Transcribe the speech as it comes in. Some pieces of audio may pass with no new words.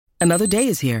Another day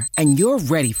is here, and you're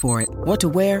ready for it. What to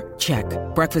wear? Check.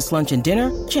 Breakfast, lunch, and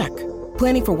dinner? Check.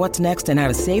 Planning for what's next and how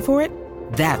to save for it?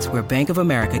 That's where Bank of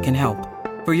America can help.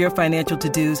 For your financial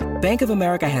to-dos, Bank of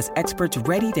America has experts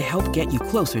ready to help get you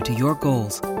closer to your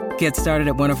goals. Get started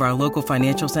at one of our local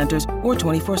financial centers or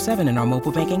 24/7 in our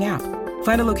mobile banking app.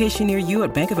 Find a location near you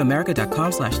at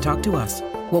bankofamerica.com/talktous.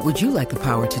 What would you like the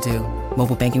power to do?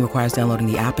 Mobile banking requires downloading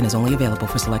the app and is only available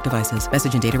for select devices.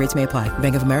 Message and data rates may apply.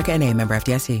 Bank of America N.A., member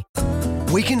FDIC.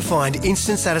 We can find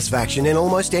instant satisfaction in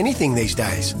almost anything these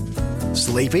days.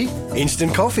 Sleepy?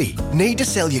 Instant coffee. Need to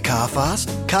sell your car fast?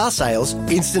 Car sales,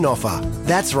 instant offer.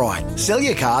 That's right. Sell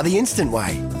your car the instant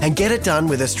way and get it done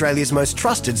with Australia's most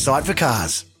trusted site for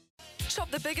cars. Shop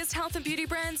the biggest health and beauty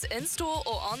brands in-store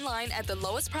or online at the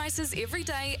lowest prices every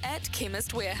day at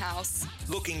Chemist Warehouse.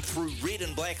 Looking through red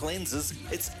and black lenses,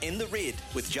 it's In the Red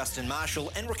with Justin Marshall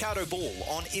and Ricardo Ball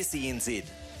on SENZ.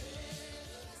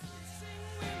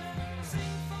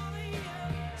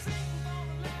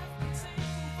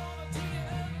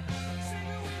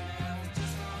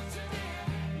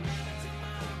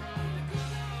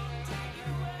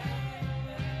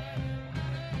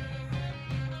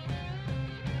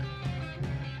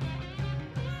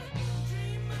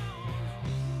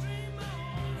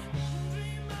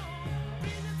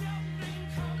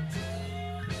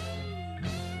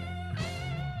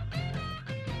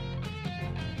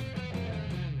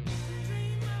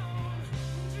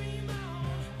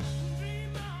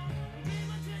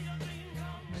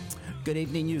 Good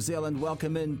evening, New Zealand.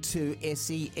 Welcome into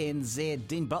SENZ.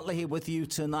 Dean Butler here with you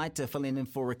tonight, filling in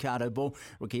for Ricardo Ball.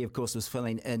 Ricky, of course, was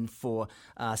filling in for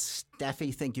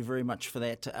Staffy. Thank you very much for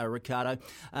that, Ricardo.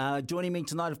 Joining me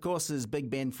tonight, of course, is Big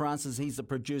Ben Francis. He's the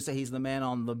producer. He's the man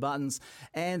on the buttons.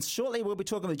 And shortly, we'll be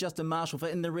talking with Justin Marshall for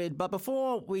In the Red. But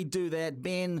before we do that,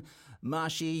 Ben,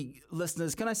 Marshy,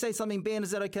 listeners, can I say something? Ben,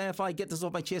 is that okay if I get this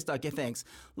off my chest? Okay, thanks.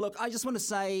 Look, I just want to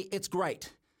say it's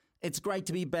great. It's great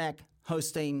to be back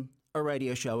hosting a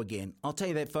radio show again. I'll tell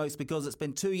you that, folks, because it's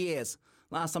been 2 years.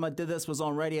 Last time I did this was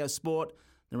on Radio Sport.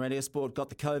 Then Radio Sport got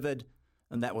the COVID,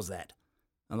 and that was that.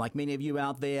 And like many of you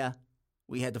out there,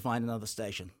 we had to find another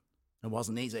station. It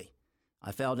wasn't easy.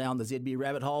 I fell down the ZB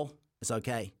rabbit hole. It's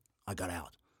okay. I got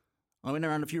out. I went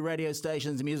around a few radio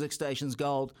stations, music stations,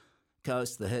 Gold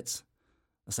Coast, the hits,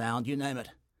 the sound, you name it.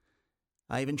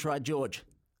 I even tried George.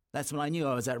 That's when I knew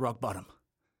I was at rock bottom.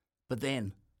 But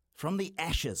then, from the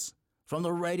ashes, from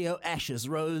the radio ashes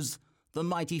rose the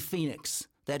mighty phoenix,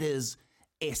 that is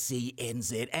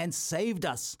SENZ, and saved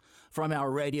us from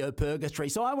our radio purgatory.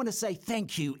 So I want to say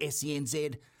thank you,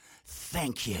 SENZ.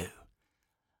 Thank you.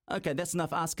 Okay, that's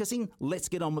enough ass kissing. Let's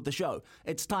get on with the show.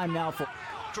 It's time now for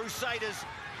Crusaders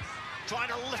trying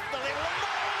to lift the level.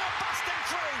 Oh, busting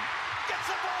through. Gets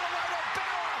the ball away to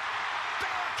Bauer.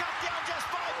 Bauer cut down just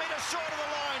 5 metres short of the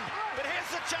line. But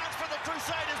here's the chance for the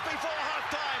Crusaders before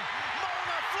half-time.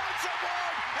 Floats it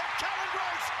wide, and Cullen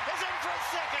Grace is in for a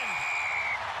second.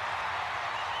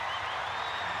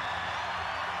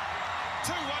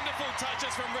 Two wonderful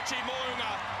touches from Richie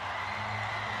Mo'unga.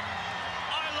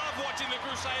 I love watching the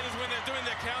Crusaders when they're doing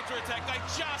their counter-attack. They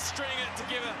just string it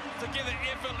together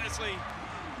effortlessly.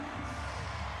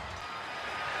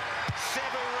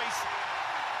 Sevu Reece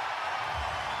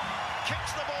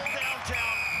kicks the ball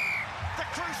downtown. The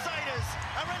Crusaders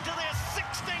are into their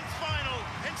 16th final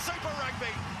in Super Rugby.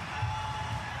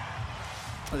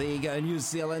 There you go, New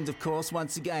Zealand, of course.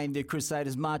 Once again, the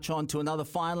Crusaders march on to another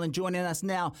final. And joining us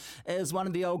now is one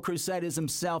of the old Crusaders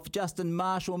himself, Justin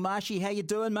Marshall. Marshy, how you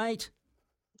doing, mate?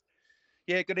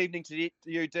 Yeah, good evening to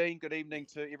you, Dean. Good evening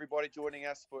to everybody joining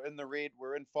us for In the Red.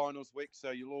 We're in finals week,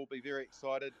 so you'll all be very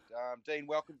excited. Dean,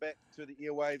 welcome back to the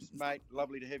airwaves, mate.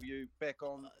 Lovely to have you back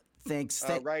on. Thanks.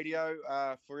 Radio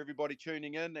for everybody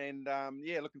tuning in, and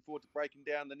looking forward to breaking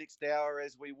down the next hour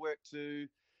as we work to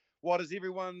what is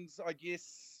everyone's, I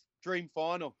guess, dream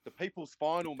final, the people's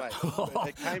final, mate.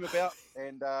 It came about,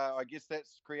 and I guess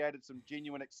that's created some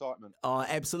genuine excitement. Oh,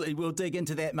 absolutely. We'll dig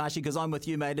into that, Marshy, because I'm with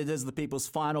you, mate. It is the people's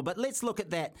final. But let's look at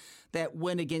that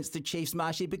win against the Chiefs,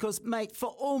 Marshy, because, mate, for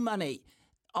all money,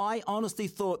 I honestly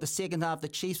thought the second half the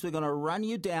Chiefs were going to run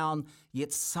you down,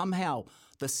 yet somehow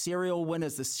the serial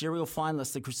winners, the serial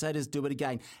finalists, the Crusaders do it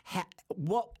again.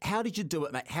 How did you do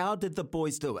it, mate? How did the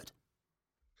boys do it?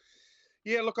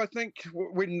 Yeah, look, I think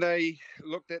when they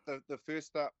looked at the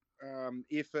first up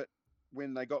effort,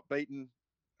 when they got beaten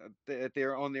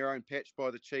they're on their own patch by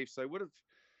the Chiefs, they would have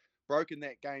broken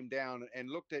that game down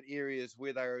and looked at areas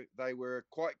where they were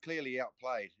quite clearly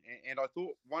outplayed. And I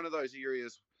thought one of those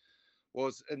areas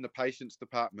was in the patience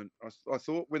department. I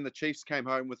thought when the Chiefs came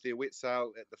home with their wet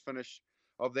sail at the finish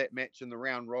of that match in the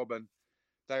round robin,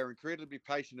 they were incredibly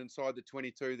patient inside the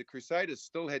 22. The Crusaders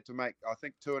still had to make, I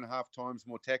think, 2.5 times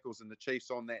more tackles than the Chiefs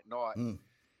on that night.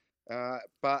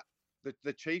 But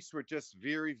the Chiefs were just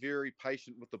very, very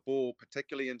patient with the ball,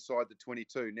 particularly inside the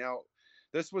 22. Now,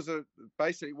 this was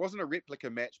basically, it wasn't a replica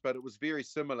match, but it was very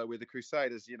similar where the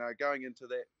Crusaders, going into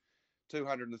that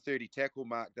 230 tackle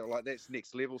mark, they're like, that's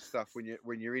next level stuff when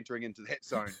you're entering into that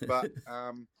zone. But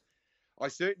I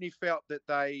certainly felt that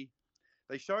they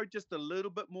showed just a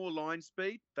little bit more line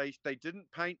speed. They didn't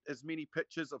paint as many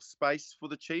pictures of space for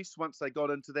the Chiefs once they got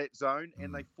into that zone,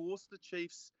 and they forced the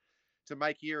Chiefs to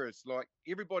make errors. Like,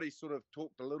 everybody sort of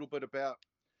talked a little bit about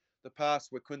the pass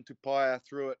where Quinn Tupaia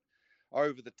threw it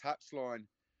over the touchline.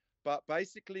 But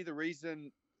basically the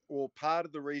reason, or part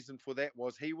of the reason for that,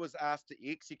 was he was asked to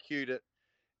execute it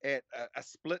at a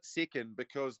split second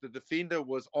because the defender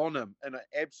was on him in an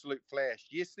absolute flash.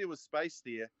 Yes, there was space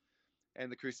there,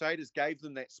 and the Crusaders gave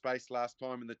them that space last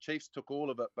time, and the Chiefs took all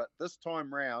of it. But this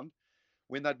time round,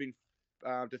 when they'd been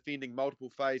defending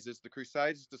multiple phases, the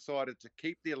Crusaders decided to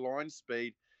keep their line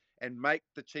speed and make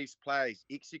the Chiefs players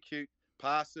execute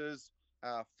passes,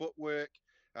 footwork,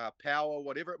 power,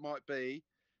 whatever it might be,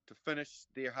 to finish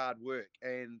their hard work.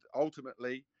 And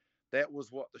ultimately, that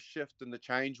was what the shift and the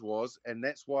change was. And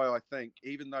that's why I think,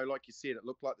 even though, like you said, it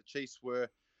looked like the Chiefs were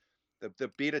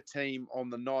the better team on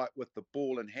the night with the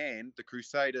ball in hand, the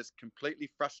Crusaders completely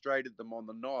frustrated them on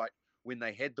the night when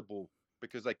they had the ball,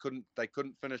 because they couldn't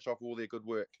finish off all their good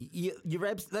work.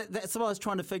 That's what I was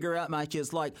trying to figure out, mate.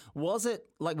 Is like, was it,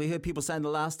 like we heard people say in the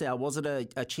last hour, was it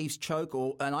a Chiefs choke?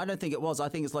 And I don't think it was. I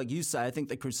think it's like you say. I think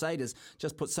the Crusaders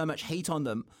just put so much heat on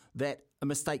them that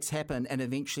mistakes happen and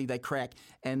eventually they crack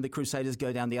and the Crusaders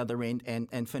go down the other end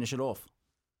and finish it off.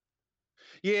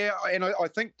 Yeah, and I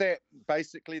think that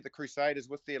basically the Crusaders,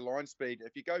 with their line speed,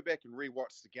 if you go back and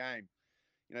rewatch the game,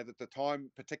 that the time,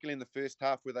 particularly in the first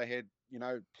half, where they had,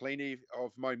 plenty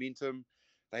of momentum,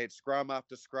 they had scrum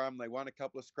after scrum, they won a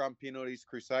couple of scrum penalties.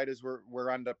 Crusaders were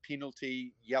under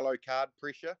penalty yellow card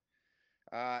pressure,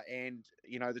 and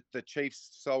the Chiefs'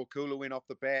 Sol Kula went off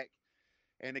the back.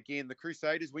 And again, the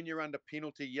Crusaders, when you're under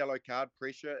penalty yellow card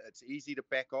pressure, it's easy to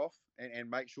back off and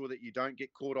make sure that you don't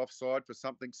get caught offside for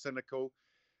something cynical.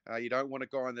 You don't want to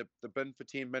go in the bin for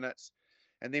 10 minutes.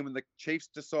 And then when the Chiefs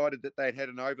decided that they'd had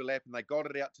an overlap and they got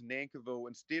it out to Nankivell,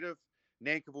 instead of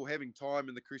Nankivell having time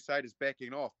and the Crusaders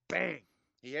backing off, bang,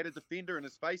 he had a defender in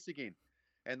his face again.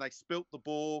 And they spilt the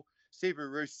ball. Sevu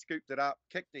Roos scooped it up,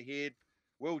 kicked ahead.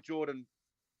 Will Jordan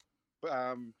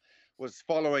was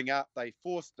following up. They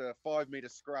forced a 5-metre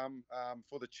scrum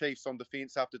for the Chiefs on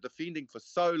defence after defending for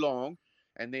so long.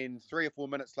 And then 3 or 4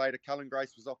 minutes later, Cullen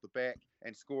Grace was off the back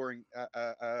and scoring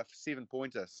a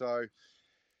 7-pointer. So,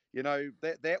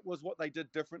 that was what they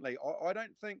did differently. I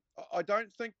don't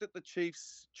think that the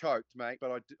Chiefs choked, mate,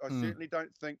 but I certainly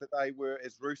don't think that they were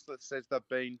as ruthless as they've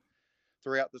been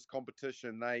throughout this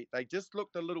competition. They just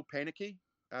looked a little panicky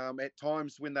at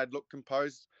times when they'd looked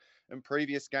composed in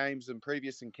previous games and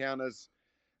previous encounters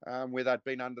where they'd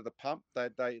been under the pump.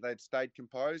 They'd stayed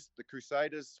composed. The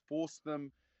Crusaders forced them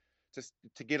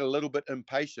to get a little bit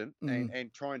impatient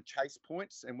and try and chase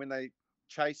points. And when they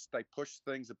chased, they pushed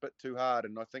things a bit too hard.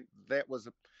 And I think that was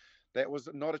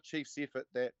not a Chiefs effort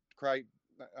that Craig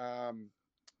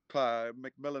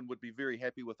McMillan would be very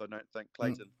happy with, I don't think,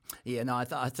 Clayton. Yeah, no,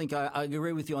 I think I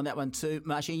agree with you on that one too,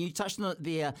 Marshy. You touched on it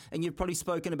there, and you've probably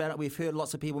spoken about it. We've heard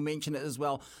lots of people mention it as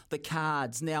well, the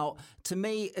cards. Now, to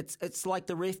me, it's like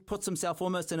the ref puts himself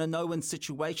almost in a no-win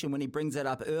situation when he brings that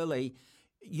up early.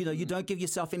 You don't give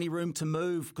yourself any room to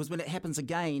move, because when it happens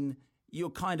again,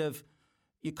 you're kind of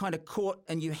caught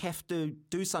and you have to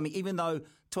do something, even though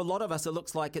to a lot of us it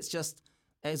looks like it's just,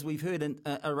 as we've heard in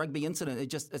a rugby incident,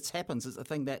 it happens. It's a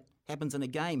thing that happens in a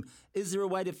game. Is there a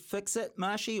way to fix it,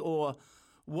 Marshy, or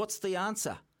what's the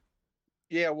answer?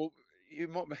 Yeah, well,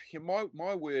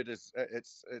 my word is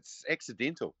it's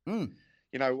accidental.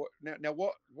 Now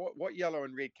what yellow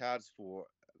and red cards for?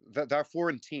 They're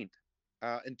for intent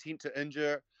to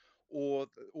injure, or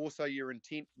also your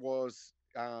intent was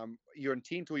your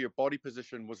intent or your body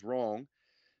position was wrong,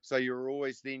 so you're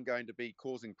always then going to be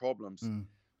causing problems.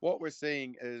 What we're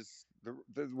seeing is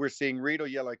we're seeing red or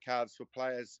yellow cards for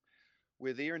players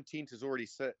where their intent is already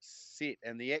set,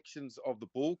 and the actions of the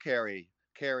ball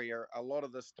carrier a lot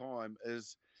of this time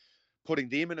is putting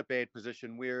them in a bad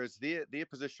position, whereas their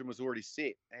position was already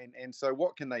set. And so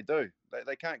what can they do?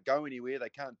 They can't go anywhere. They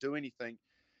can't do anything.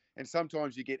 And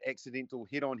sometimes you get accidental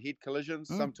head-on-head collisions.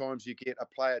 Sometimes you get a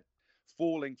player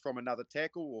falling from another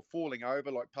tackle or falling over,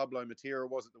 like Pablo Matera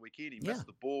was at the weekend. He missed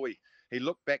the ball. He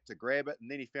looked back to grab it, and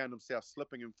then he found himself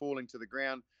slipping and falling to the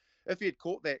ground. If he had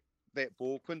caught that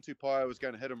ball, Quinn Tupaia was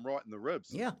going to hit him right in the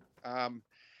ribs. Yeah.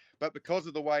 But because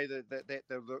of the way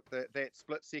that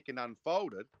split second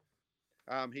unfolded,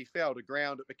 he fell to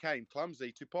ground. It became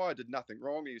clumsy. Tupaia did nothing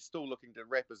wrong. He was still looking to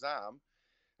wrap his arm.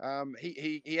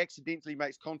 He accidentally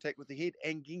makes contact with the head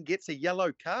and gets a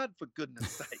yellow card, for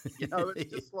goodness sake.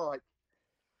 It's just like,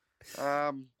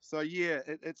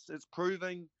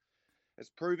 it's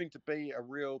proving to be a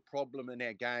real problem in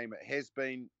our game. It has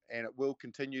been, and it will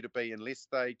continue to be, unless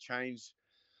they change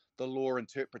the law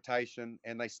interpretation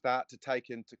and they start to take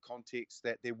into context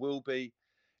that there will be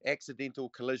accidental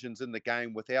collisions in the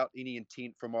game without any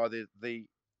intent from either the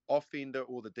offender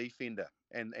or the defender,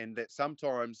 and that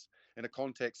sometimes in a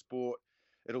contact sport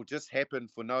it'll just happen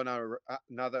for no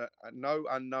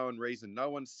unknown reason. No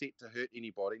one's set to hurt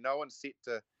anybody, no one's set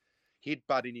to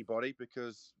headbutt anybody,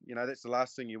 because that's the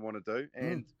last thing you want to do.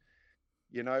 And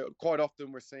quite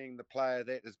often we're seeing the player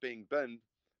that is being binned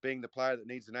being the player that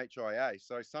needs an HIA.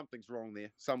 So something's wrong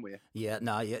there somewhere. Yeah,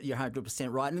 no, you're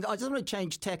 100% right. And I just want to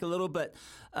change tack a little bit,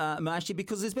 Marshy,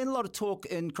 because there's been a lot of talk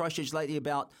in Christchurch lately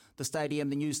about the stadium,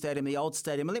 the new stadium, the old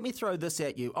stadium. And let me throw this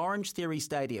at you. Orange Theory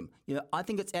Stadium. I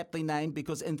think it's aptly named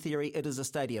because in theory it is a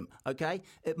stadium, okay?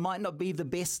 It might not be the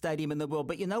best stadium in the world,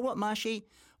 but you know what, Marshy?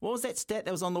 What was that stat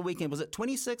that was on the weekend? Was it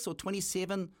 26 or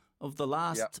 27 of the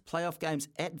last playoff games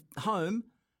at home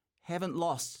haven't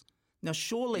lost? Now,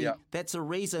 surely that's a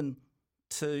reason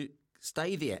to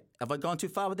stay there. Have I gone too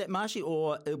far with that, Marshy,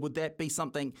 or would that be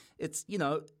something,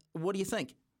 what do you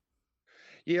think?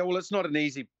 Yeah, well, it's not an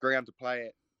easy ground to play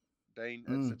at,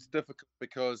 Dean. It's difficult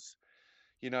because,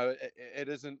 it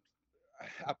isn't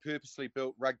a purposely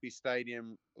built rugby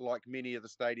stadium like many of the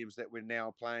stadiums that we're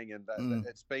now playing in.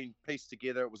 It's been pieced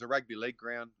together. It was a rugby league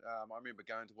ground. I remember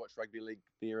going to watch rugby league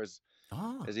there as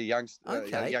a young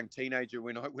teenager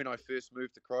when I first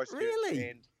moved to Christchurch. Really?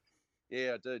 And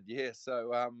yeah, I did. Yeah.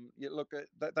 So look,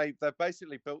 they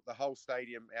basically built the whole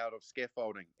stadium out of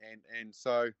scaffolding, and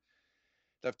so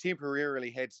they've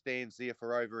temporarily had stands there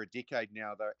for over a decade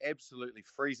now. They're absolutely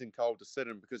freezing cold to sit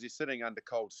in because you're sitting under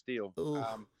cold steel.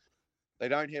 They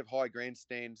don't have high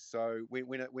grandstands, so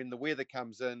when the weather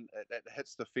comes in, it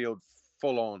hits the field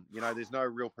full on. There's no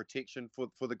real protection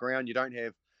for the ground. You don't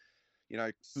have,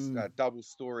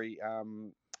 double-story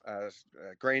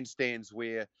grandstands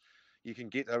where you can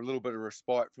get a little bit of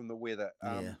respite from the weather.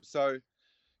 So,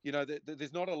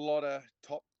 there's not a lot of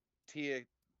top-tier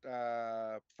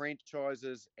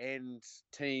franchises and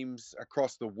teams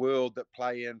across the world that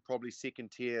play in probably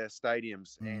second-tier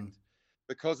stadiums, and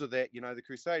because of that, the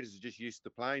Crusaders are just used to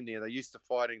playing there. They're used to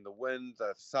fighting the wind,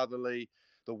 the southerly,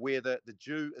 the weather. The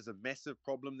dew is a massive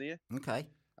problem there. Okay.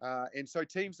 And so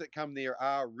teams that come there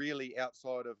are really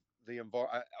outside of the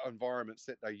environments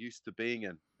that they're used to being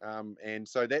in. And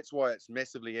so that's why it's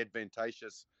massively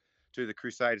advantageous to the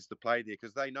Crusaders to play there,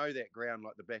 because they know that ground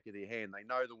like the back of their hand. They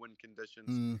know the wind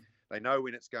conditions. They know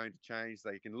when it's going to change.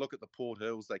 They can look at the Port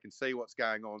Hills. They can see what's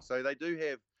going on. So they do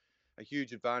have a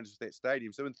huge advantage with that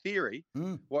stadium. So in theory,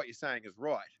 what you're saying is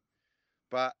right.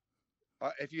 But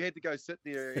if you had to go sit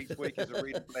there each week as a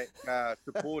red and black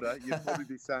supporter, you'd probably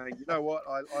be saying, you know what,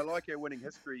 I like our winning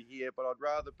history here, but I'd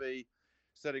rather be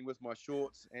sitting with my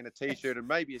shorts and a T-shirt and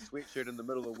maybe a sweatshirt in the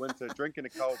middle of winter, drinking a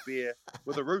cold beer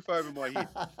with a roof over my head.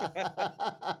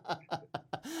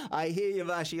 I hear you,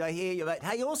 Marshy. I hear you, mate.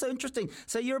 Hey, also interesting.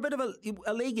 So you're a bit of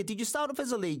a leaguer. Did you start off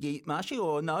as a leaguer, Marshy,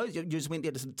 or no? You just went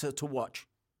there to watch?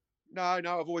 No, I've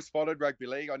always followed rugby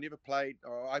league. I never played.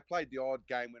 I played the odd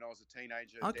game when I was a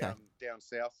teenager down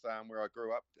south where I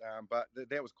grew up. But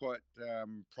that was quite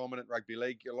prominent rugby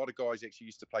league. A lot of guys actually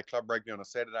used to play club rugby on a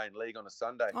Saturday and league on a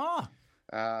Sunday.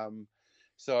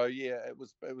 So yeah, it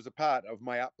was a part of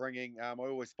my upbringing. I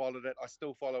always followed it. I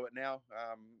still follow it now,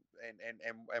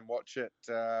 and watch it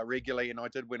regularly. And I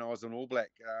did when I was an All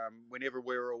Black. Whenever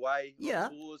we were away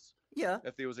on tours. Yeah.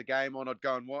 If there was a game on, I'd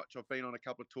go and watch. I've been on a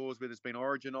couple of tours where there's been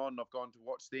Origin on, and I've gone to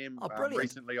watch them. Oh, brilliant.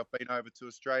 Recently, I've been over to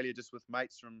Australia just with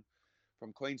mates from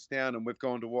Queenstown, and we've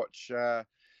gone to watch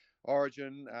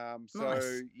Origin.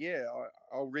 Nice. Yeah,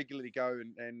 I'll regularly go.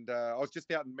 And I was just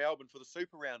out in Melbourne for the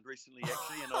Super Round recently,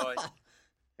 actually, and I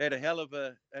had a hell of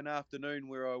an afternoon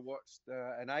where I watched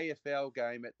an AFL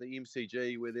game at the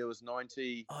MCG where there was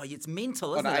 90... Oh, it's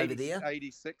mental, isn't it, over there?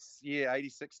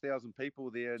 86,000 people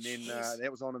there. And then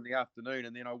that was on in the afternoon.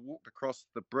 And then I walked across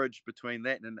the bridge between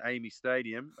that and Amy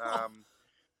Stadium,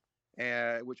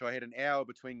 which I had an hour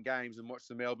between games, and watched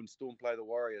the Melbourne Storm play the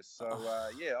Warriors. So,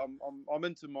 I'm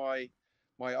into my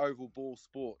oval ball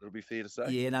sport, it'll be fair to say.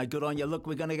 Yeah, no, good on you. Look,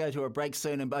 we're going to go to a break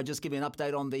soon, and I'll just give you an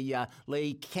update on the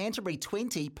league. Canterbury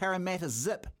 20, Parramatta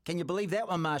zip. Can you believe that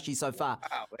one, Marshy, so far?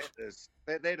 Wow,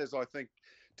 that is, I think,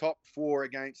 top 4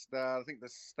 against, I think,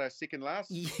 the second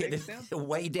last. Yeah,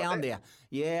 way down there.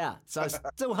 Yeah, so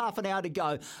still half an hour to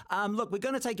go. Look, we're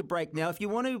going to take a break now. If you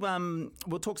want to,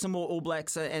 we'll talk some more All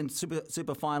Blacks and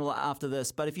Super Final after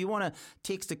this. But if you want to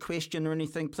text a question or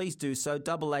anything, please do so.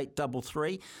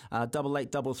 8833,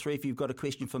 8833. If you've got a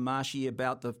question for Marshy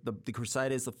about the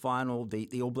Crusaders, the final,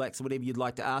 the All Blacks, whatever you'd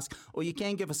like to ask, or you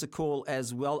can give us a call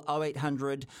as well.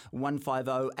 0800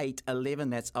 150 811.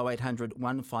 That's 0800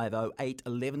 150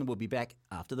 811. We'll be back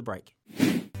after the break.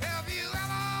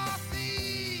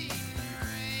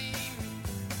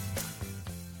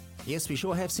 Yes, we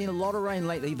sure have seen a lot of rain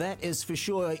lately, that is for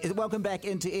sure. Welcome back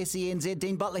into SENZ.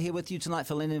 Dean Butler here with you tonight,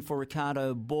 filling in for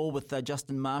Ricardo Ball with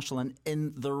Justin Marshall and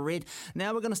In the Red.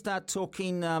 Now we're going to start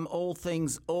talking all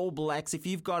things All Blacks. If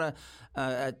you've got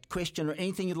a question or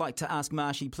anything you'd like to ask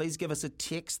Marshy, please give us a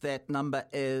text. That number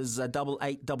is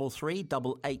 8833,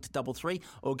 8833,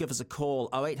 or give us a call,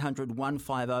 0800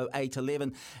 150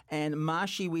 811. And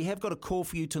Marshy, we have got a call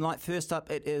for you tonight. First up,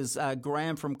 it is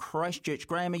Graham from Christchurch.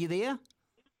 Graham, are you there?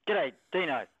 G'day,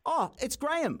 Dino. Oh, it's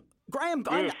Graham. Graham,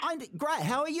 yes. Great.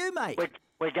 How are you, mate?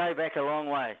 We go back a long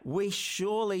way. We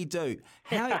surely do.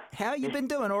 How you been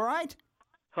doing? All right?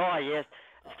 Oh, yes.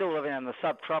 Still living in the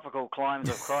subtropical climes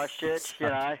of Christchurch, you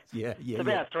know. Yeah. It's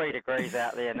about 3 degrees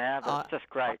out there now, but it's just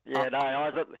great. Yeah, no, I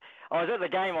was at the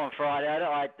game on Friday.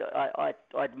 I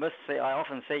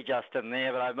often see Justin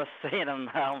there, but I missed seeing him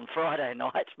on Friday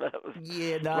night. But it was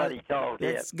bloody cold.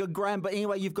 That's good, Graham. But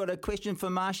anyway, you've got a question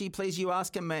for Marshy. Please, you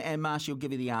ask him, and Marshy will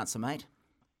give you the answer, mate.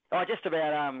 Oh, just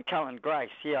about Cullen Grace.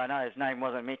 Yeah, I know his name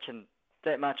wasn't mentioned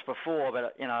that much before,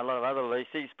 but a lot of other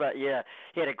Lucy's. But yeah,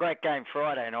 he had a great game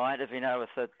Friday night, as we know, with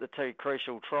the 2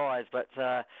 crucial tries. But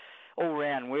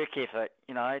all-round work effort,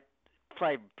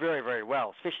 played very, very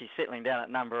well, especially settling down at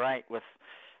number 8 with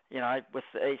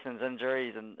Easton's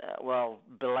injuries and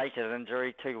belated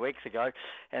injury 2 weeks ago,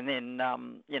 and then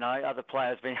other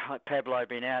players like Pablo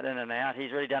been out in and out.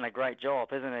 He's really done a great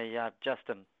job, hasn't he,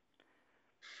 Justin?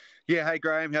 Yeah, hey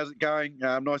Graham, how's it going?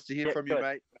 Nice to hear from you, good.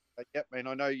 mate. Yep, and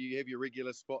I know you have your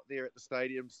regular spot there at the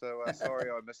stadium, so sorry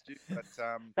I missed you. But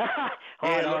I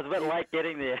was a bit late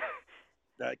getting there.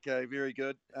 Okay, very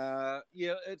good.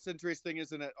 It's interesting,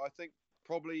 isn't it? I think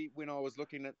probably when I was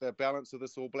looking at the balance of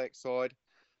this All Black side,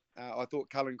 I thought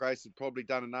Cullen Grace had probably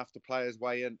done enough to play his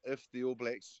way in if the All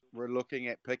Blacks were looking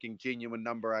at picking genuine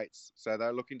number 8s. So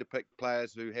they're looking to pick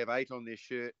players who have 8 on their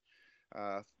shirt,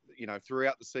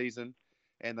 throughout the season.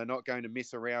 And they're not going to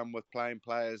mess around with playing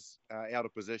players out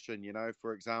of position.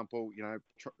 For example,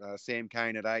 Sam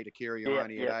Cane at 8, Akira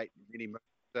Ioane at 8, and then he moves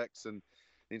 6, and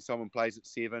then someone plays at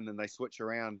 7, and they switch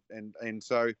around. And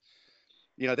so,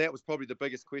 that was probably the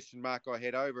biggest question mark I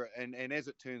had over it. And as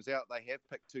it turns out, they have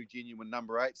picked 2 genuine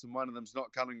number 8s, and one of them's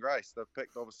not Cullen Grace. They've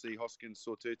picked obviously Hoskins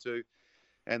Sotutu,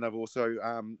 and they've also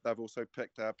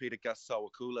picked Peter Gus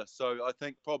Sawakula. So I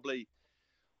think probably,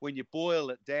 when you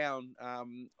boil it down,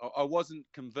 I wasn't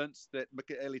convinced that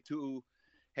Mikaele Tu'u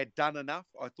had done enough.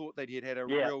 I thought that he'd had a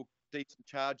real decent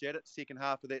charge at it second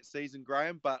half of that season,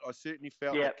 Graham, but I certainly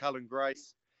felt that Cullen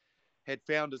Grace had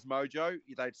found his mojo.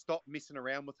 They'd stopped messing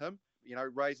around with him.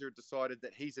 Razor had decided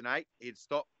that he's an 8. He'd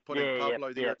stopped putting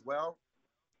Pablo there as well.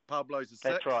 Pablo's a 6.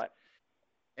 That's right.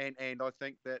 And I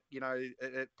think that,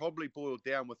 it probably boiled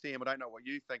down with them. I don't know what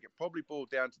you think. It probably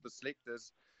boiled down to the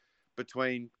selectors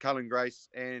between Cullen Grace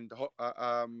and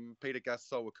Peter Gus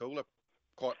Sawakula,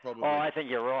 quite probably. Oh, I think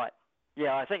you're right.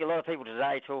 Yeah, I think a lot of people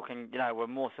today talking, were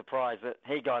more surprised that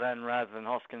he got in rather than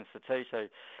Hoskins Sotutu,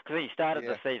 because he started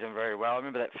the season very well. I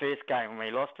remember that first game when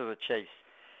he lost to the Chiefs.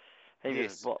 He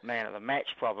was man of the match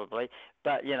probably,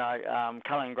 but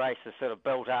Cullen Grace has sort of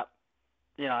built up,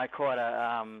 quite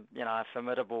a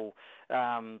formidable,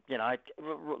 a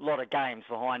lot of games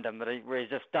behind him that where he's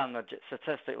just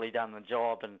statistically done the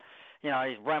job, and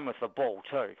he's run with the ball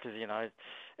too, because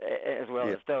as well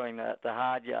as doing the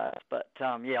hard yards. But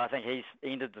I think he's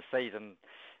ended the season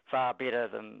far better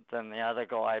than the other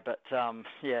guy. But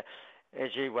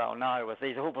as you well know, with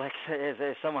these All Blacks,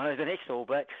 as someone who's an ex-All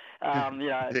Black,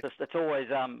 it's always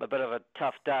a bit of a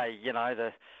tough day.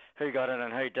 Who got in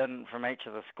and who didn't from each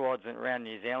of the squads around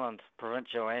New Zealand,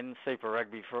 provincial and Super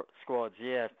Rugby squads.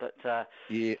 Yeah, but I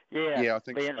think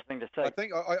it'll be interesting to see.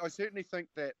 I certainly think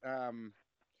that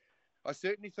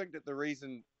the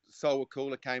reason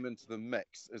Sawakula came into the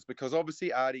mix is because obviously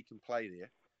Ardie can play there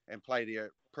and play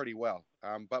there pretty well,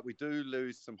 but we do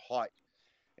lose some height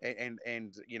and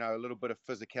a little bit of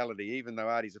physicality. Even though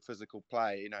Ardie's a physical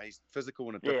player, he's physical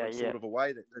in a different sort of a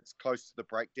way that's close to the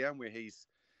breakdown, where he's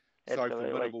so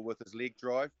formidable with his leg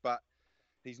drive, but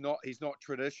he's not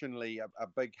traditionally a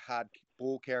big hard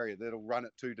ball carrier that'll run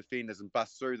at 2 defenders and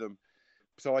bust through them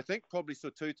So I think probably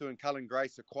Sotutu and Cullen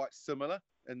Grace are quite similar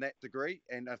in that degree.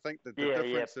 And I think that the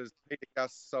difference is Peter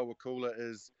Gus Sowakula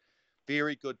is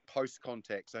very good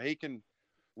post-contact. So he can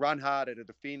run hard at a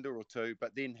defender or two,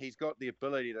 but then he's got the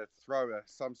ability to throw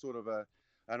some sort of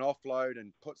an offload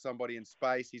and put somebody in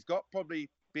space. He's got probably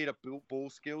better ball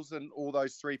skills than all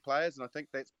those three players, and I think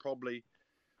that's probably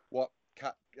what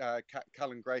cut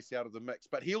Cullen Grace out of the mix.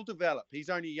 But he'll develop.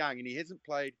 He's only young, and he hasn't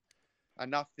played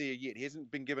enough there yet. He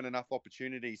hasn't been given enough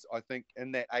opportunities, I think,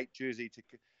 in that 8 jersey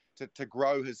to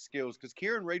grow his skills, because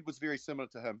Kieran Reid was very similar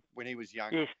to him when he was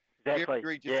young. Yes,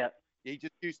 exactly. He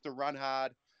just used to run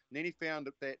hard, and then he found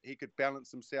that he could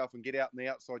balance himself and get out in the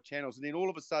outside channels, and then all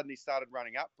of a sudden he started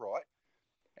running upright,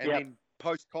 and then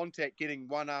post-contact getting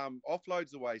one-arm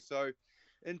offloads away. So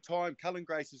in time, Cullen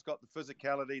Grace has got the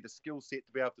physicality, the skill set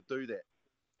to be able to do that.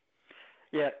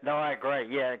 Yeah, no, I agree.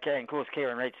 Yeah, and of course,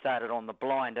 Kieran Reid started on the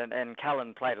blind, and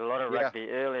Cullen played a lot of rugby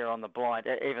earlier on the blind,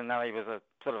 even though he was a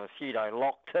sort of a pseudo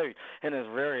lock too in his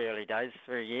very early days,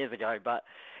 3 years ago. But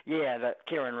yeah, that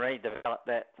Kieran Reid developed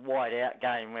that wide out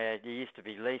game where you used to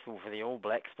be lethal for the All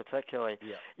Blacks, particularly.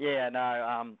 A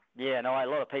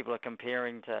lot of people are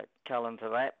comparing to Cullen to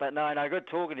that. But no, good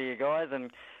talking to you guys,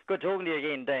 and good talking to you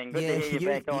again, Dean. Good to hear you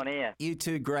back on air. You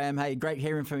too, Graham. Hey, great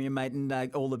hearing from you, mate,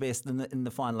 and all the best in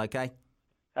the final. Okay.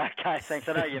 Okay, thanks.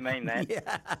 I know you mean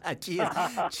that.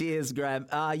 Cheers, Graham.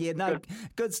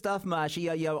 Good stuff, Marshy.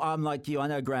 I'm like you. I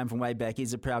know Graham from way back.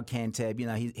 He's a proud Cantab.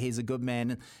 He's a good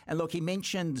man. And look, he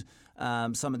mentioned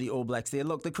some of the All Blacks there.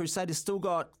 Look, the Crusaders still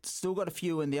got a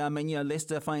few in there. I mean,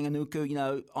 Lester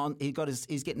Fainga'anuku,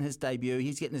 he's getting his debut.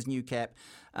 He's getting his new cap.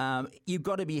 You've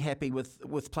got to be happy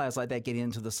with players like that getting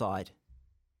into the side.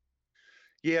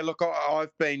 Yeah, look,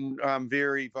 I've been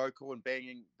very vocal and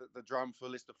banging the drum for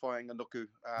Lester Fainga'anuku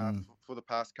for the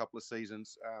past couple of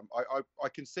seasons. I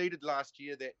conceded last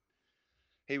year that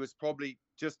he was probably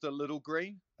just a little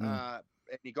green, and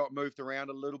he got moved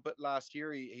around a little bit last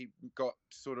year. He got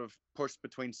sort of pushed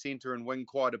between centre and wing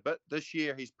quite a bit. This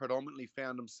year, he's predominantly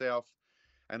found himself,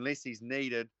 unless he's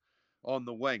needed, on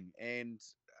the wing. And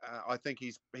I think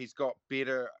he's got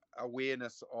better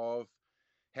awareness of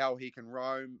how he can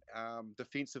roam.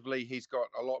 Defensively, he's got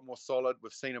a lot more solid.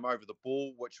 We've seen him over the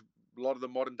ball, which a lot of the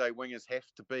modern day wingers have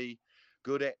to be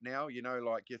good at now.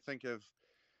 Like you think of,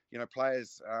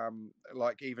 players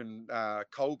like even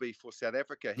Colby for South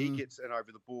Africa. He gets in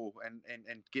over the ball and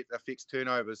affects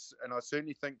turnovers. And I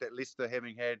certainly think that Leicester,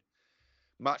 having had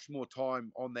much more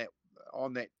time on that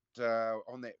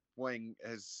wing,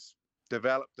 has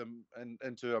developed him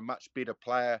into a much better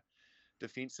player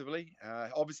defensively.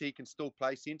 Obviously, he can still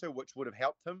play centre, which would have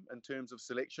helped him in terms of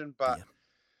selection. But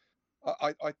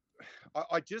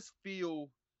I just feel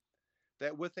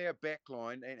that with our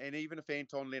backline, and even if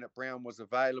Anton Leonard-Brown was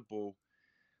available,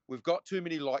 we've got too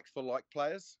many like-for-like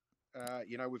players.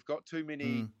 We've got too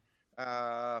many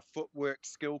footwork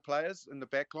skill players in the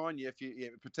backline.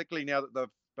 Particularly now that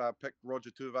they've picked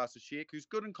Roger Tuivasa-Sheck, who's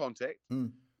good in contact,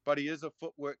 but he is a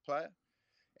footwork player.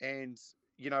 And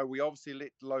we obviously let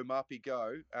Lomapi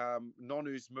go.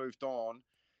 Nonu's moved on.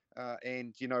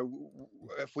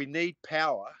 If we need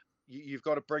power, you've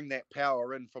got to bring that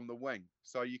power in from the wing.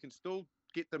 So you can still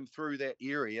get them through that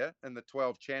area in the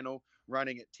 12 channel,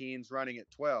 running at 10s, running at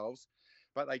 12s,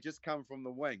 but they just come from the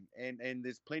wing. And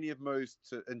there's plenty of moves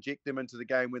to inject them into the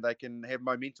game where they can have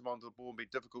momentum onto the ball and be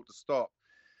difficult to stop.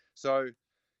 So,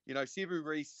 Sevu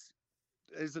Reece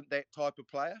isn't that type of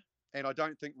player. And I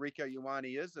don't think Rieko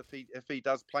Ioane is if he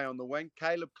does play on the wing.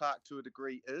 Caleb Clark to a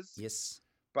degree is. Yes.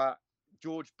 But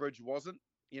George Bridge wasn't.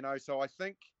 So I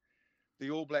think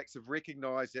the All Blacks have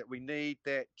recognised that we need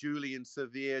that Julian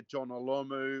Severe, John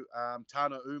Olomu,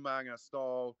 Tana Umanga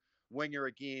style winger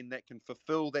again that can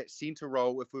fulfil that centre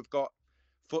role if we've got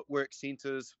footwork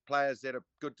centres, players that are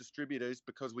good distributors,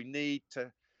 because we need to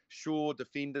shore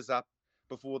defenders up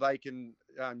before they can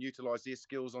utilise their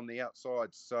skills on the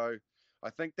outsides. So I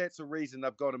think that's a reason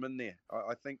they've got him in there.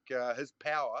 I think his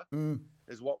power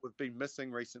is what we've been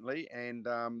missing recently, and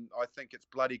I think it's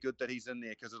bloody good that he's in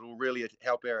there because it'll really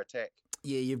help our attack.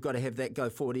 Yeah, you've got to have that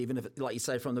go forward, even if, like you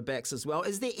say, from the backs as well.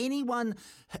 Is there anyone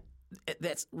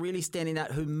that's really standing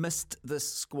out who missed this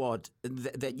squad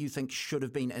that you think should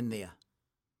have been in there?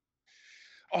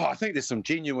 Oh, I think there's some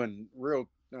genuine, real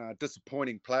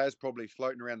disappointing players probably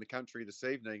floating around the country this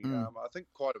evening. I think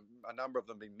quite a number of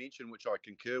them been mentioned, which I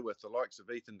concur with, the likes of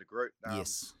Ethan de Groot.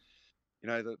 Yes.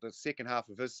 The second half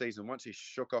of his season, once he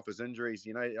shook off his injuries,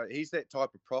 he's that type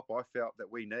of prop I felt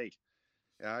that we need.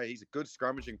 He's a good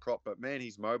scrummaging prop, but man,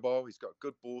 he's mobile. He's got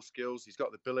good ball skills. He's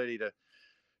got the ability to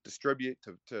distribute,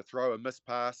 to throw a miss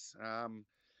pass.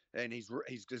 and his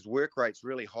work rate's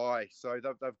really high. So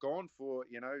they've gone for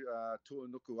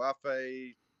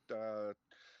Tuanukuafe,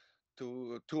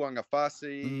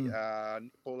 Tuangafasi,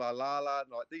 Nipolalala.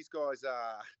 Like, these guys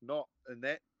are not in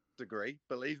that degree,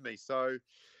 believe me. So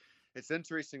it's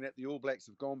interesting that the All Blacks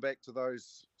have gone back to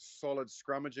those solid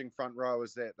scrummaging front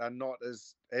rowers that are not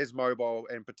as mobile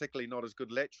and particularly not as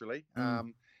good laterally. So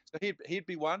he'd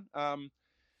be one.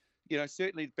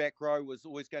 Certainly the back row was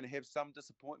always going to have some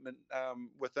disappointment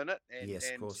within it. And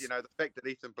the fact that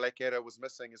Ethan Blackadder was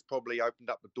missing has probably opened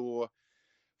up the door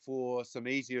for some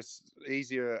easier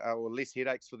or less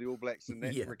headaches for the All Blacks in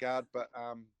that regard. But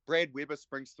Brad Weber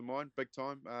springs to mind big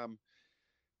time.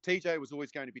 TJ was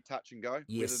always going to be touch and go,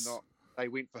 whether or not they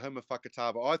went for him or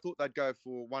Fakatava. I thought they'd go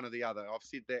for one or the other. I've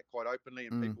said that quite openly,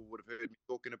 and people would have heard me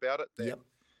talking about it.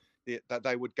 That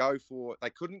they would go for.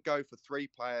 They couldn't go for three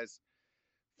players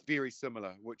very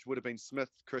similar, which would have been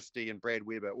Smith, Christie, and Brad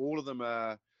Weber. All of them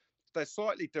they're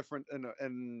slightly different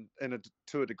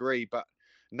to a degree, but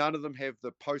none of them have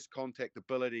the post-contact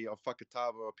ability of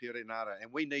Fakatava or Perenara,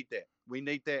 and we need that. We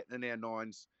need that in our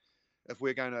nines if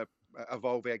we're going to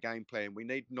evolve our game plan. We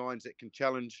need nines that can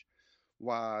challenge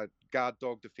guard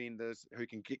dog defenders, who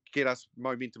can get us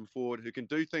momentum forward, who can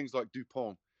do things like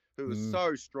Dupont, who is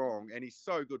so strong and he's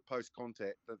so good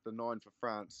post-contact, the nine for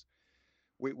France.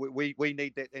 We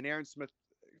need that, and Aaron Smith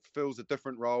fills a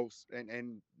different roles,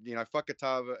 and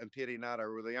Fakatava and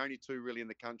Perenara were the only two really in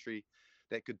the country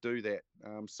that could do that.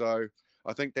 So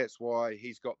I think that's why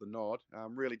he's got the nod.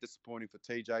 Really disappointing for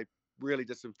TJ, really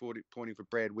disappointing for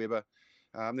Brad Weber.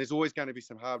 There's always going to be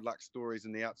some hard luck stories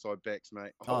in the outside backs,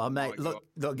 mate. Oh mate, look,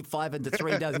 5 into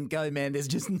 3 doesn't go, man. There's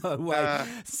just no way.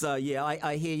 So, yeah,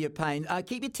 I hear your pain.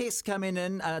 Keep your texts coming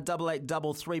in,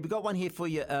 8833. We've got one here for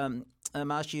you,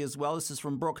 Marshy, as well. This is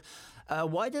from Brooke.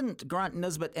 Why didn't Grant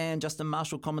Nisbet and Justin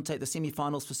Marshall commentate the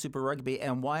semi-finals for Super Rugby,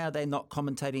 and why are they not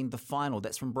commentating the final?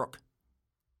 That's from Brooke.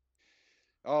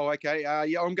 Oh, okay.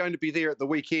 I'm going to be there at the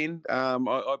weekend.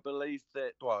 I believe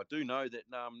that, I do know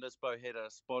that Nisbo had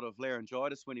a spot of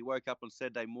laryngitis when he woke up on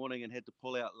Saturday morning and had to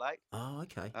pull out late. Oh,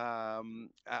 okay.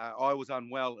 I was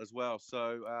unwell as well.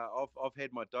 So I've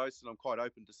had my dose, and I'm quite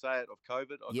open to say it, of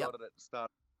COVID. I got it at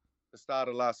the start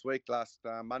of last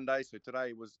Monday. So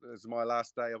today was my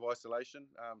last day of isolation.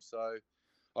 So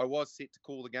I was set to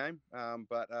call the game,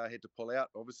 but I had to pull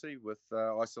out, obviously, with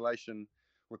isolation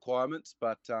requirements,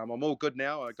 but I'm all good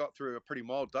now. I got through a pretty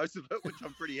mild dose of it, which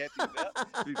I'm pretty happy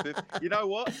about. You know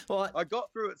what? I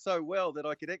got through it so well that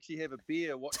I could actually have a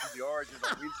beer watching the Origin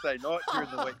on Wednesday night during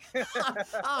the week.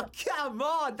 Oh, come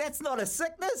on. That's not a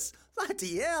sickness.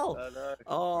 Bloody hell. I know.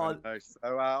 Oh. I know.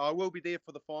 So I will be there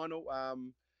for the final.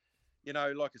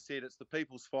 Like I said, it's the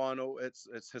people's final. It's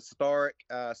historic.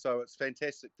 So it's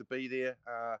fantastic to be there.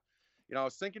 I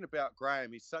was thinking about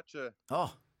Graham. He's such a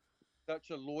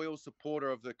loyal supporter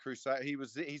of the Crusade.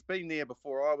 He's been there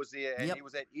before I was there, and he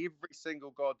was at every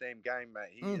single goddamn game,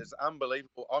 mate. He is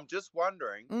unbelievable. I'm just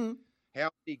wondering how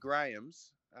many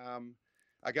Grahams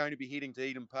are going to be heading to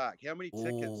Eden Park. How many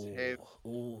tickets have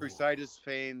Crusaders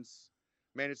fans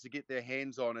managed to get their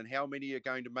hands on, and how many are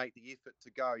going to make the effort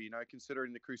to go,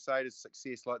 considering the Crusaders'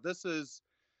 success? Like,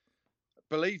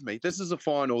 believe me, this is a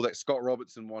final that Scott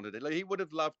Robertson wanted. He would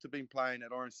have loved to have been playing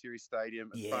at Orange Theory Stadium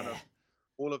in front of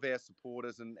all of our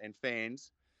supporters and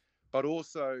fans, but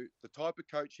also the type of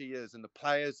coach he is and the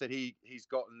players that he's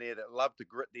gotten there that love to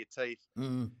grit their teeth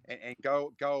and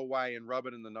go away and rub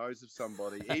it in the nose of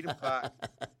somebody.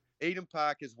 Eden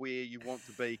Park is where you want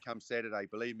to be come Saturday,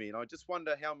 believe me. And I just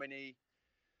wonder how many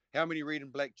red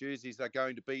and black jerseys are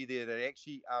going to be there that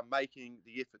actually are making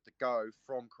the effort to go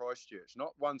from Christchurch,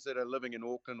 not ones that are living in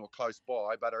Auckland or close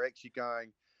by, but are actually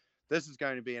going, this is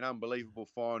going to be an unbelievable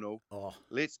final.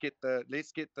 Let's get the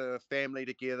family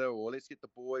together, or let's get the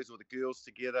boys or the girls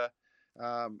together,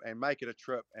 and make it a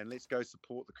trip, and let's go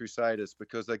support the Crusaders,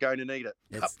 because they're going to need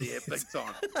it up there big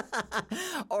time.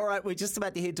 All right, we're just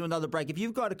about to head to another break. If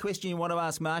you've got a question you want to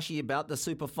ask Marshy about the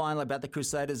Super Final, about the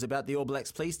Crusaders, about the All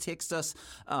Blacks, please text us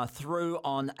through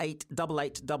on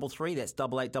 88833. That's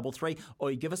 8833,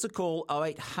 or you give us a call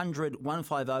 0800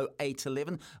 150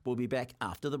 811. We'll be back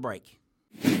after the break.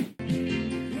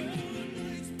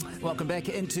 Welcome back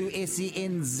into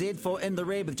SENZ for In the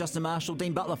Red with Justin Marshall,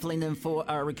 Dean Butler filling in for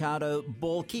Ricardo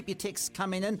Ball. Keep your texts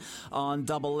coming in on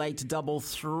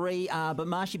 8833. But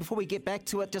Marshy, before we get back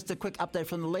to it, just a quick update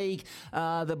from the league.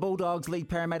 The Bulldogs lead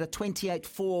Parramatta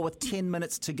 28-4 with 10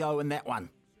 minutes to go in that one.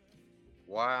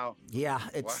 Wow. Yeah,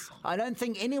 I don't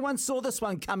think anyone saw this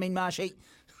one coming, Marshy.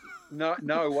 No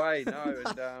way, no.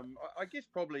 And I guess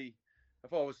probably,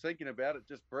 if I was thinking about it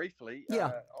just briefly,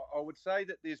 I would say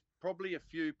that there's probably a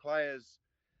few players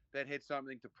that had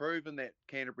something to prove in that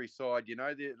Canterbury side. You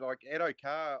know, like Addo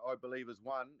Carr, I believe, is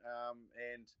one,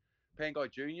 and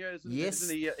Pangai Jr. Isn't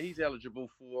he? He's eligible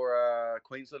for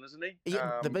Queensland, isn't he?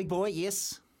 Yeah, the big boy,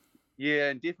 yes. Yeah,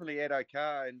 and definitely Addo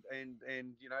Carr,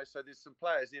 and you know, so there's some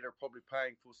players there that are probably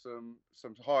paying for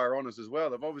some higher honours as well.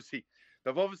 They've obviously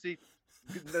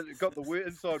got the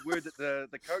inside word that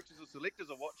the coaches or selectors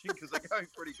are watching, because they're going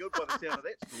pretty good by the sound of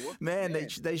that score. Man.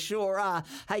 They sure are.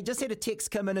 Hey, just had a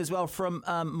text come in as well from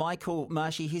Michael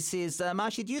Marshy. He says,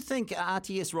 Marshy, do you think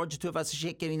RTS Roger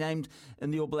Tuivasa-Sheck getting named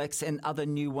in the All Blacks and other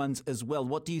new ones as well?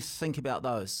 What do you think about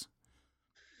those?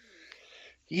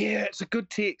 Yeah, it's a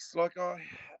good text. Like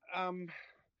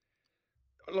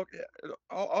look,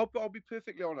 I'll be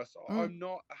perfectly honest. I'm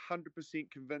not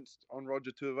 100% convinced on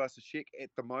Roger Tuivasa-Sheck at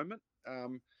the moment.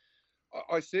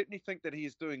 I certainly think that he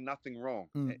is doing nothing wrong,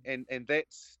 and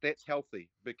that's healthy,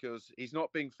 because he's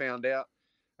not being found out.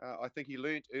 I think he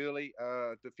learnt early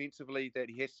defensively that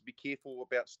he has to be careful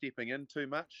about stepping in too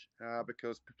much,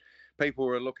 because people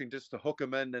are looking just to hook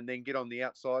him in and then get on the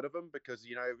outside of him, because,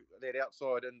 you know, that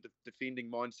outside in defending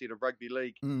mindset of rugby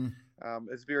league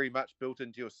is very much built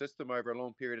into your system over a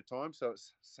long period of time. So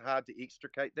it's hard to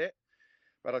extricate that.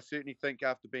 But I certainly think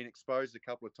after being exposed a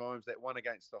couple of times, that one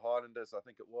against the Highlanders, I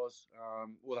think it was,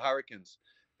 or the Hurricanes,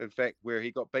 in fact, where he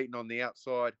got beaten on the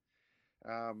outside,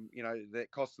 you know,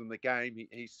 that cost them the game.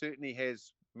 He certainly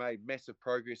has made massive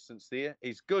progress since there.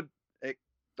 He's good at,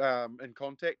 in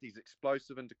contact. He's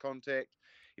explosive into contact.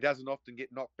 He doesn't often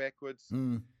get knocked backwards.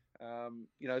 You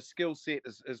know, skill set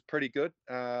is pretty good.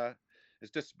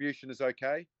 His distribution is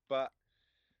okay, but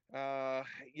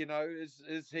you know,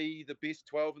 is he the best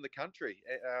 12 in the country,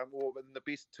 or the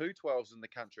best 2 12s in the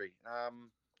country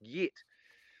yet?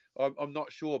 I'm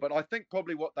not sure, but I think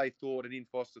probably what they thought, and Ian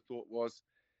Foster thought, was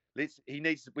we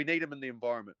need him in the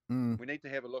environment. We need to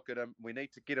have a look at him. We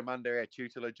need to get him under our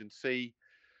tutelage and see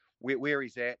where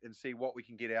he's at and see what we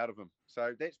can get out of him.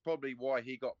 So that's probably why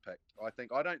he got picked.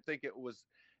 I don't think it was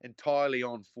entirely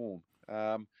on form.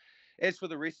 As for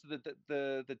the rest of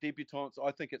the debutants,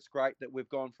 I think it's great that we've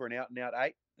gone for an out-and-out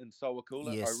 8 in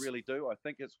Sowakula. Yes. I really do. I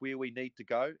think it's where we need to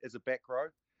go as a back row.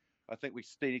 I think we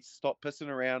need to stop pissing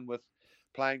around with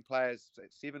playing players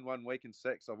at 7 1 week and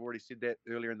 6. I've already said that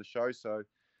earlier in the show, so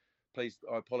please,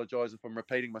 I apologise if I'm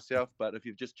repeating myself, but if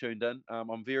you've just tuned in,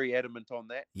 I'm very adamant on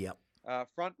that. Yep.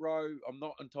 Front row, I'm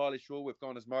not entirely sure we've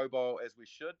gone as mobile as we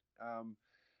should.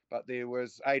 But there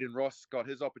was Aidan Ross got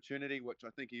his opportunity, which I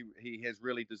think he has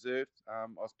really deserved. I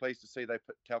was pleased to see they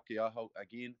put Taukei'aho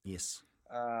again. Yes.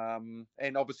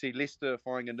 And obviously Leicester,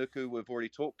 Whainganuku, we've already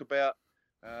talked about.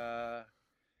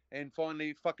 And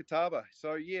finally, Fakatava.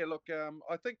 So, yeah, look,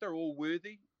 I think they're all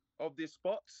worthy of their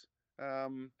spots.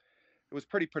 It was a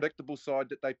pretty predictable side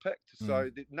that they picked. So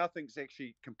nothing's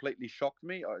actually completely shocked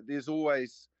me. There's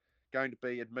always going to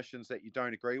be admissions that you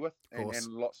don't agree with and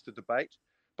lots to debate.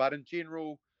 But in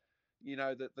general, you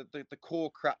know, the core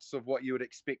crux of what you would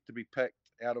expect to be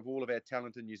picked out of all of our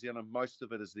talent in New Zealand, most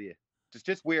of it is there. It's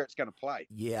just where it's going to play.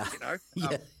 Yeah. You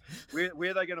know,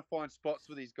 where are they going to find spots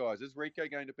for these guys? Is Rico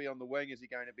going to be on the wing? Is he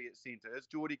going to be at centre? Is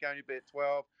Geordie going to be at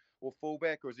 12 or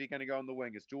fullback, or is he going to go on the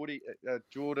wing? Is Will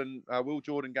Jordan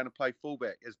going to play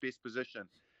fullback as best position?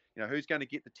 You know, who's going to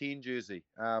get the 10 jersey?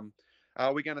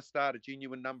 Are we going to start a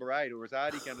genuine number 8, or is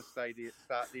Artie going to start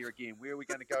there again? Where are we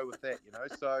going to go with that? You know,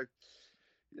 so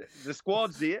the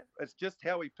squad's there. It's just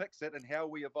how he picks it and how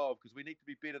we evolve, because we need to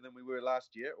be better than we were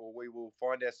last year, or we will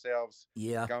find ourselves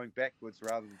going backwards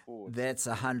rather than forwards. That's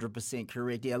 100%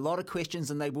 correct. Yeah, a lot of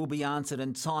questions, and they will be answered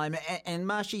in time. And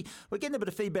Marshy, we're getting a bit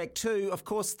of feedback too. Of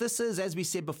course, this is, as we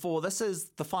said before, this is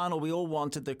the final we all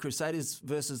wanted, the Crusaders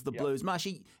versus the Blues.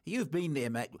 Marshy, you've been there,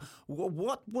 mate.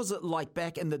 What was it like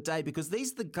back in the day? Because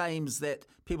these are the games that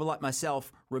people like myself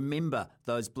remember,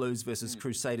 those Blues versus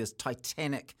Crusaders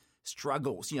titanic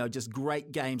struggles, you know, just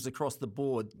great games across the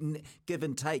board, give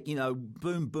and take, you know,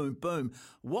 boom, boom, boom.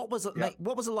 What was it, mate?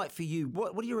 What was it like for you?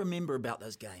 What do you remember about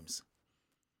those games?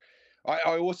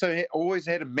 I also always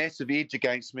had a massive edge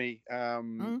against me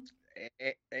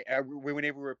whenever we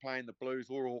were playing the Blues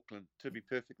or Auckland, to be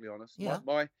perfectly honest. Yeah.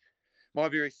 My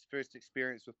very first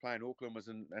experience with playing Auckland was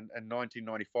in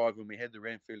 1995 when we had the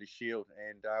Ranfurly Shield,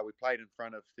 and we played in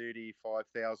front of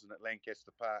 35,000 at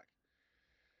Lancaster Park.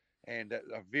 And a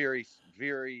very,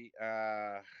 very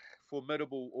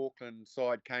formidable Auckland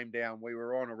side came down. We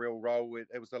were on a real roll.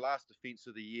 It was the last defence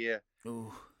of the year.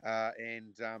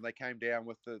 And they came down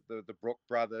with the Brook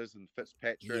brothers and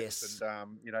Fitzpatrick. Yes.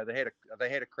 And, you know, they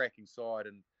had a cracking side,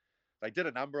 and they did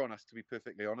a number on us, to be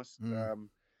perfectly honest.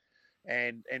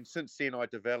 And since then I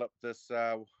developed this,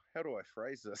 how do I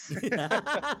phrase this?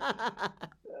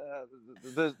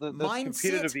 the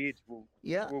competitive edge,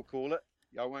 we'll call it.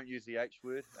 I won't use the H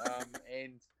word.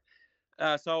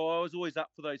 So I was always up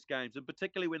for those games, and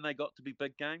particularly when they got to be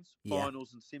big games,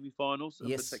 finals and semi-finals in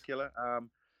particular.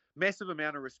 Massive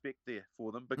amount of respect there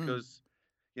for them because,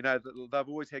 you know, they've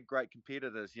always had great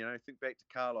competitors. You know, think back to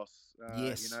Carlos.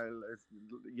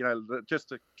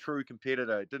 Just a true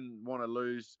competitor. Didn't want to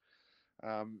lose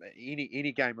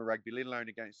any game of rugby, let alone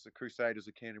against the Crusaders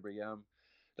of Canterbury.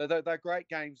 They're great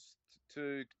games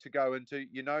to go into.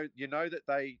 You know that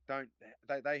they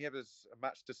have as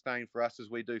much disdain for us as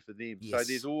we do for them. So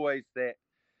there's always that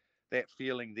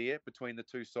feeling there between the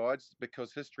two sides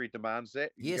because history demands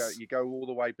that. You go all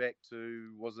the way back to,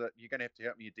 you're going to have to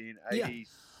help me again,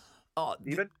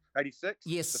 86?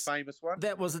 Yes. The famous one.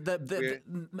 That was the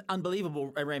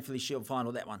unbelievable Ranfurly Shield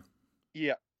final, that one.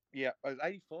 Yeah. It was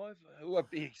 85? I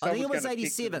think it was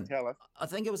 87. I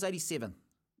think it was 87.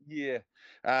 Yeah.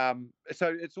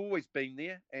 So it's always been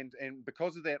there. And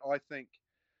because of that, I think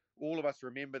all of us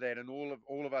remember that, and all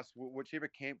of us, whichever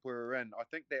camp we were in, I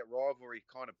think that rivalry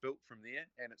kind of built from there,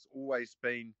 and it's always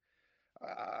been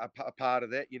a part of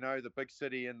that. You know, the big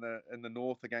city in the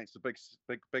north against the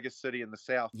biggest city in the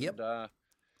south. Yep. And,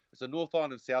 it's a North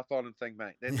Island South Island thing,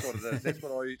 mate. That's what it is. That's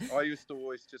what I used to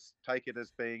always just take it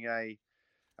as being a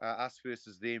us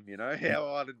versus them, you know,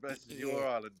 our island versus your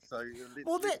island. So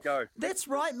let's go. That's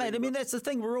right, mate. I mean, that's the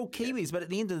thing. We're all Kiwis, but at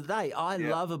the end of the day, I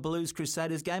love a Blues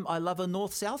Crusaders game. I love a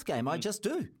North-South game. I just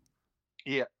do.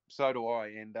 Yeah, so do I.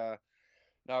 And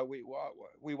no,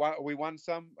 we won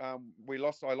some. I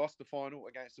lost the final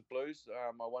against the Blues.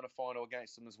 I won a final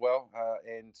against them as well,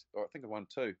 and I think I won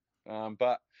two.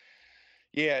 But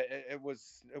yeah, it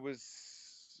was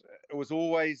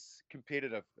always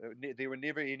competitive. There were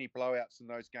never any blowouts in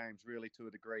those games, really, to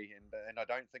a degree, and I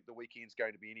don't think the weekend's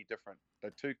going to be any different.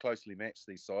 They're too closely matched,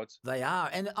 these sides. They are,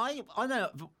 and I know.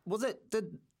 Was it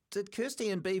did Kirsty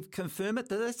and Beeve confirm it?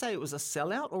 Did they say it was a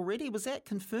sellout already? Was that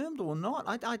confirmed or not?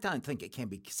 I don't think it can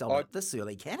be sold out this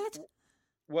early, can it?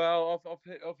 Well,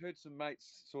 I've heard some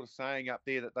mates sort of saying up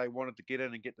there that they wanted to get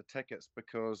in and get the tickets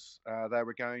because they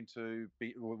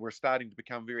were starting to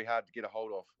become very hard to get a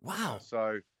hold of. Wow.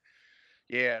 So,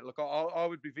 yeah, look, I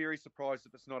would be very surprised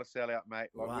if it's not a sellout, mate.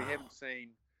 Like wow.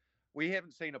 we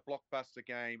haven't seen a blockbuster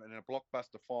game and a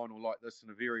blockbuster final like this in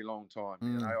a very long time.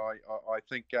 You know,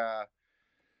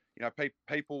 I think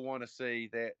people want to see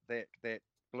that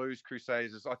Blues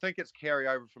Crusaders. I think it's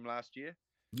carryover from last year.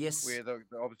 Yes. Where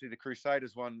obviously the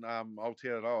Crusaders won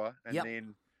Aotearoa, and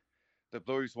then the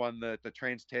Blues won the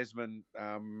Trans-Tasman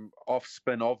off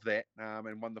spin of that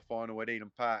and won the final at Eden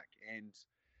Park. And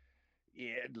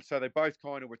yeah, so they both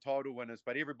kind of were title winners,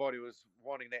 but everybody was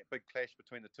wanting that big clash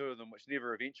between the two of them, which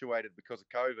never eventuated because of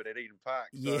COVID at Eden Park.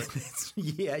 So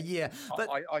yeah. But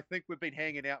I think we've been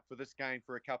hanging out for this game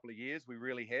for a couple of years. We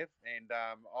really have. And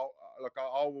I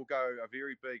will go a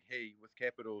very big he with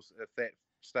Capitals if that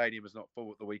stadium is not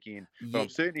full at the weekend. But I'm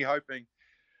certainly hoping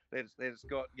that it's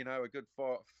got, you know, a good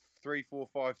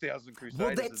 5,000 Crusaders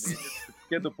in there just to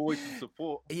give the boys some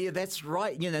support. Yeah, that's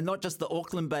right. You know, not just the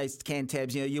Auckland-based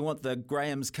Cantabs. You know, you want the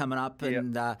Grahams coming up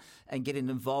and getting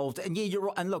involved. And yeah, you're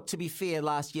right. And look, to be fair,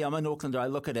 last year I'm in Auckland. I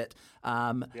look at it.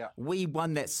 We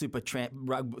won that Super Tramp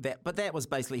rug, but that was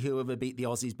basically whoever beat the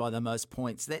Aussies by the most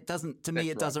points. That doesn't, to me,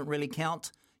 it doesn't really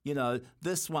count. You know,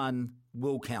 this one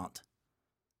will count.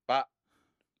 But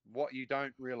what you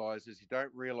don't realise is the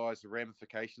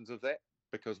ramifications of that,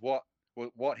 because what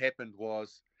happened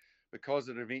was, because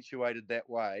it eventuated that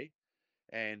way,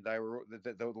 and they were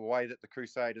the way that the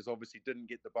Crusaders obviously didn't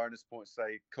get the bonus points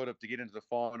they could have to get into the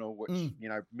final, which you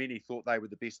know many thought they were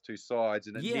the best two sides,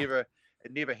 and it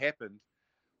never happened.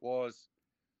 Was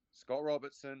Scott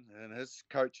Robertson and his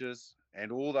coaches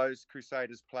and all those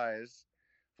Crusaders players,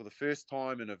 for the first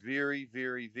time in a very,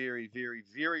 very, very, very,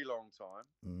 very long time,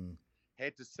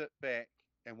 had to sit back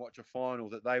and watch a final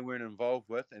that they weren't involved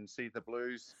with and see the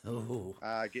Blues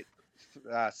get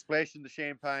splashing the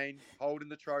champagne, holding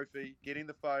the trophy, getting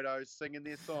the photos, singing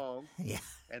their song,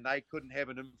 and they couldn't have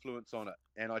an influence on it.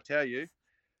 And I tell you,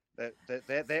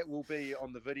 that will be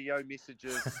on the video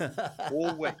messages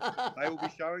all week. They will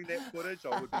be showing that footage.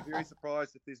 I would be very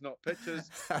surprised if there's not pictures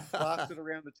plastered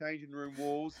around the changing room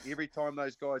walls every time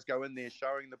those guys go in there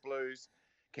showing the Blues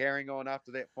carrying on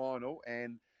after that final.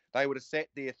 And they would have sat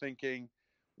there thinking,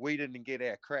 we didn't get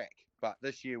our crack, but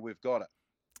this year we've got it.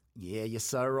 Yeah, you're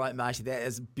so right, Marshy. That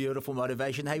is beautiful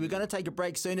motivation. Hey, we're going to take a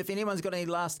break soon. If anyone's got any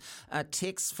last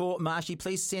texts for Marshy,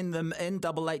 please send them in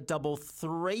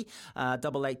 8833,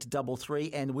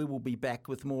 8833, and we will be back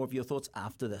with more of your thoughts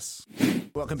after this.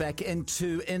 Welcome back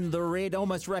into In the Red.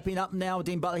 Almost wrapping up now.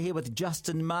 Dean Butler here with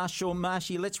Justin Marshall.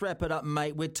 Marshy, let's wrap it up,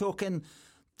 mate. We're talking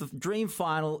the Dream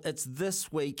Final. It's this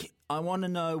week. I want to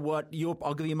know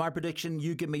I'll give you my prediction.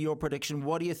 You give me your prediction.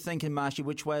 What are you thinking, Marshy?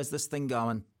 Which way is this thing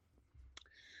going?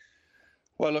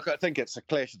 Well, look, I think it's a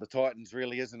clash of the Titans,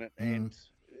 really, isn't it? And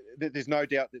there's no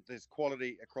doubt that there's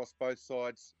quality across both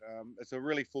sides. It's a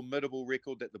really formidable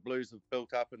record that the Blues have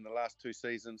built up in the last 2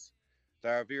 seasons.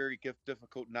 They're a very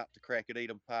difficult nut to crack at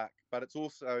Eden Park, but it's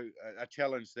also a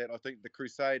challenge that I think the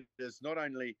Crusaders, not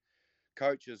only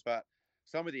coaches, but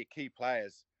some of their key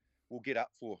players will get up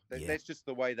for. That's just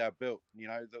the way they're built. You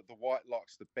know, the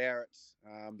Whitelocks, the Barretts,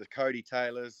 the Cody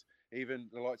Taylors, even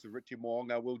the likes of Richie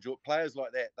Mo'unga, Will George, players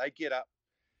like that, they get up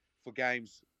for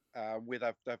games where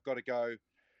they've got to go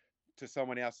to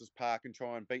someone else's park and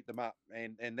try and beat them up,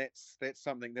 and that's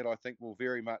something that I think will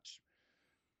very much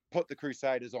put the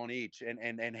Crusaders on edge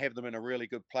and have them in a really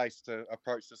good place to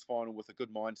approach this final with a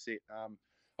good mindset.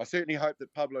 I certainly hope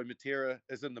that Pablo Matera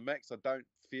is in the mix. I don't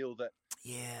feel that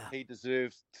he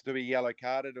deserves to be yellow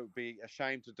carded. It would be a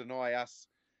shame to deny us,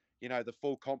 the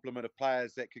full complement of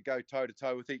players that could go toe to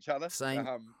toe with each other. Same.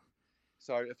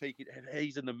 So if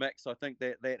he's in the mix, I think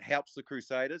that helps the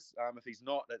Crusaders. If he's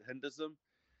not, it hinders them.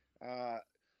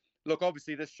 Look,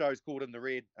 obviously this show's called In the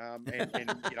Red, and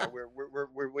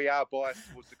we are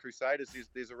biased towards the Crusaders.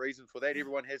 There's a reason for that.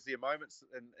 Everyone has their moments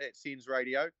at Sens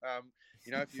Radio.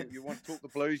 If you want to talk the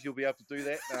Blues, you'll be able to do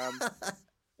that.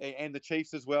 And the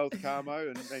Chiefs as well, with Carmo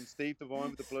and Steve Devine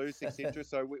with the Blues, etc.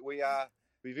 So we're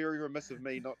very remiss of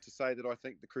me not to say that I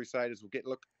think the Crusaders will get.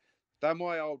 Look, they're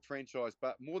my old franchise,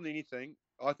 but more than anything,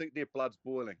 I think their blood's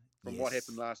boiling from what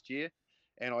happened last year,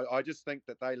 and I just think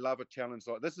that they love a challenge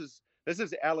like this. This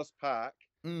is Ellis Park,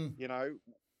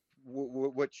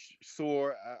 which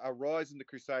saw a rise in the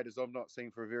Crusaders I've not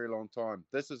seen for a very long time.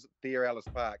 This is their Ellis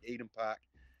Park, Eden Park,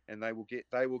 and they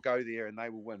will go there and they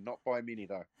will win. Not by many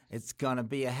though. It's going to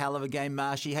be a hell of a game,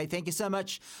 Marshy. Hey, thank you so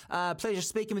much. Pleasure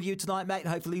speaking with you tonight, mate.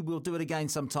 Hopefully we'll do it again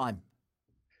sometime.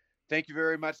 Thank you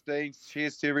very much, Dean.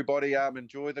 Cheers to everybody.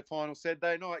 Enjoy the final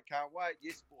Saturday night. Can't wait.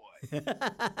 Yes, boy.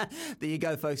 There you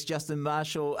go, folks. Justin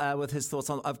Marshall with his thoughts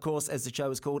on, of course, as the show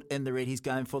is called, In the Red. He's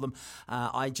going for them.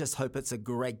 I just hope it's a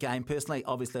great game. Personally,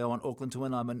 obviously, I want Auckland to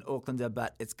win. I'm an Aucklander,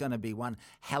 but it's going to be one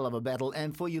hell of a battle.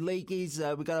 And for you leagueies,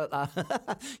 we got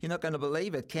you're not going to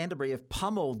believe it. Canterbury have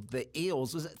pummeled the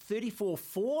Eels. Was it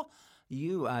 34-4?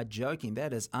 You are joking.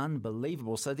 That is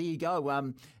unbelievable. So there you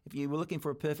go. If you were looking for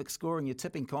a perfect score in your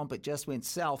tipping comp, it just went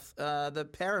south. The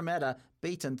Parramatta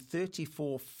beaten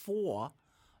 34-4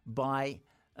 by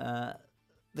the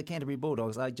Canterbury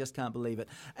Bulldogs. I just can't believe it.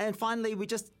 And finally, we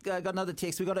just got another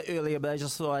text. We got it earlier, but I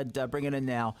just thought I'd bring it in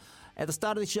now. At the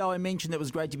start of the show, I mentioned it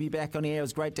was great to be back on air. It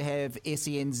was great to have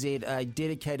SENZ, a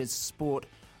dedicated sport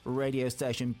radio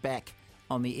station, back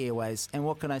on the airways. And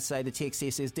what can I say? The text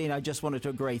here says, Dean, I just wanted to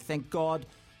agree. Thank God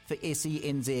for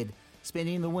SENZ.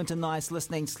 Spending the winter nights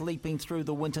sleeping through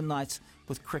the winter nights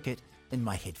with cricket in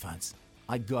my headphones.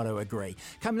 I got to agree.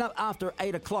 Coming up after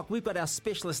 8 o'clock, we've got our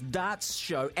specialist darts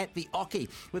show at the Oki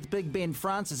with Big Ben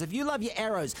Francis. If you love your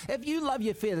arrows, if you love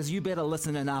your feathers, you better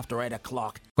listen in after 8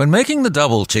 o'clock. When making the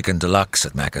double chicken deluxe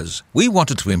at Macca's, we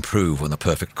wanted to improve on the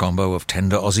perfect combo of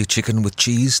tender Aussie chicken with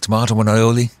cheese, tomato and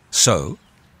aioli. So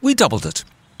we doubled it.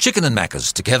 Chicken and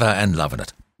Macca's, together and loving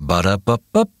it.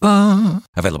 Ba-da-ba-ba-ba.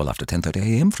 Available after 10:30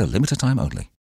 a.m. for a limited time only.